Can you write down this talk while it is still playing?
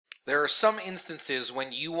There are some instances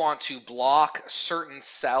when you want to block certain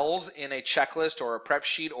cells in a checklist or a prep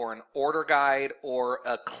sheet or an order guide or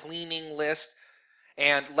a cleaning list.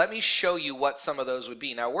 And let me show you what some of those would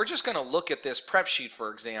be. Now, we're just going to look at this prep sheet,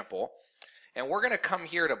 for example, and we're going to come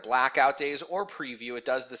here to blackout days or preview. It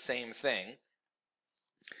does the same thing.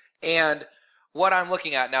 And what I'm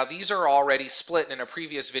looking at now, these are already split. In a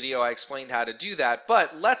previous video, I explained how to do that.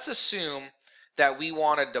 But let's assume that we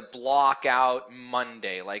wanted to block out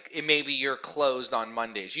Monday. Like maybe you're closed on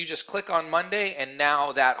Mondays. You just click on Monday and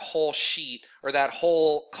now that whole sheet or that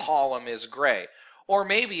whole column is gray. Or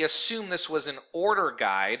maybe assume this was an order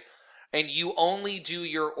guide and you only do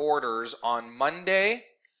your orders on Monday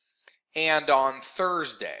and on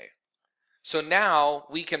Thursday. So now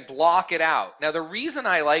we can block it out. Now the reason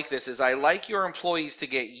I like this is I like your employees to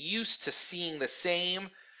get used to seeing the same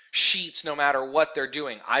sheets no matter what they're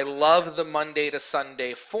doing. I love the Monday to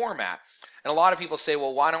Sunday format. And a lot of people say,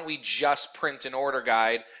 well, why don't we just print an order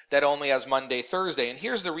guide that only has Monday, Thursday? And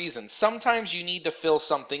here's the reason. Sometimes you need to fill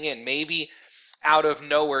something in. Maybe out of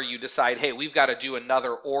nowhere you decide, hey, we've got to do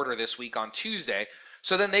another order this week on Tuesday.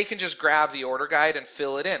 So then they can just grab the order guide and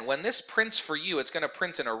fill it in. When this prints for you, it's going to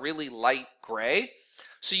print in a really light gray,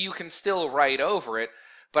 so you can still write over it.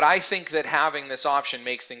 But I think that having this option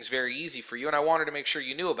makes things very easy for you, and I wanted to make sure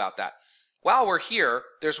you knew about that. While we're here,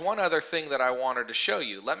 there's one other thing that I wanted to show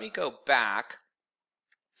you. Let me go back.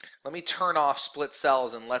 Let me turn off split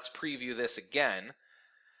cells and let's preview this again.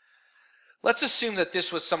 Let's assume that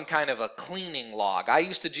this was some kind of a cleaning log. I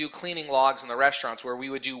used to do cleaning logs in the restaurants where we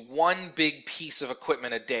would do one big piece of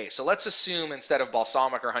equipment a day. So let's assume instead of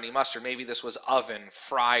balsamic or honey mustard, maybe this was oven,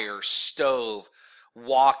 fryer, stove,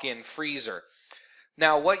 walk-in freezer.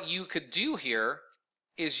 Now what you could do here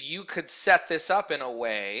is you could set this up in a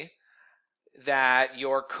way that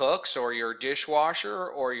your cooks or your dishwasher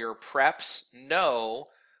or your preps know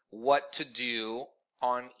what to do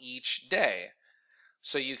on each day.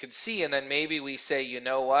 So you can see, and then maybe we say, you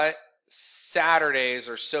know what, Saturdays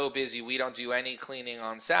are so busy we don't do any cleaning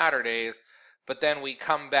on Saturdays, but then we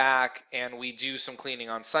come back and we do some cleaning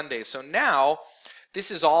on Sundays. So now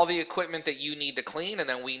this is all the equipment that you need to clean, and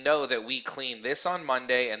then we know that we clean this on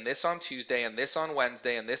Monday and this on Tuesday and this on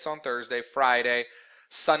Wednesday and this on Thursday, Friday,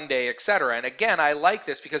 Sunday, etc. And again, I like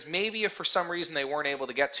this because maybe if for some reason they weren't able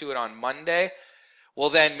to get to it on Monday, well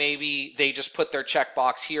then maybe they just put their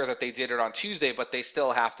checkbox here that they did it on Tuesday, but they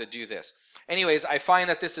still have to do this. Anyways, I find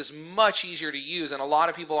that this is much easier to use, and a lot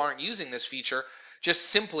of people aren't using this feature, just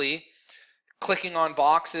simply clicking on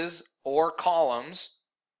boxes or columns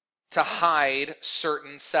to hide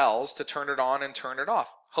certain cells to turn it on and turn it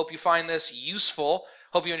off. Hope you find this useful.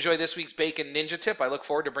 Hope you enjoy this week's Bacon Ninja tip. I look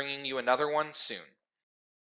forward to bringing you another one soon.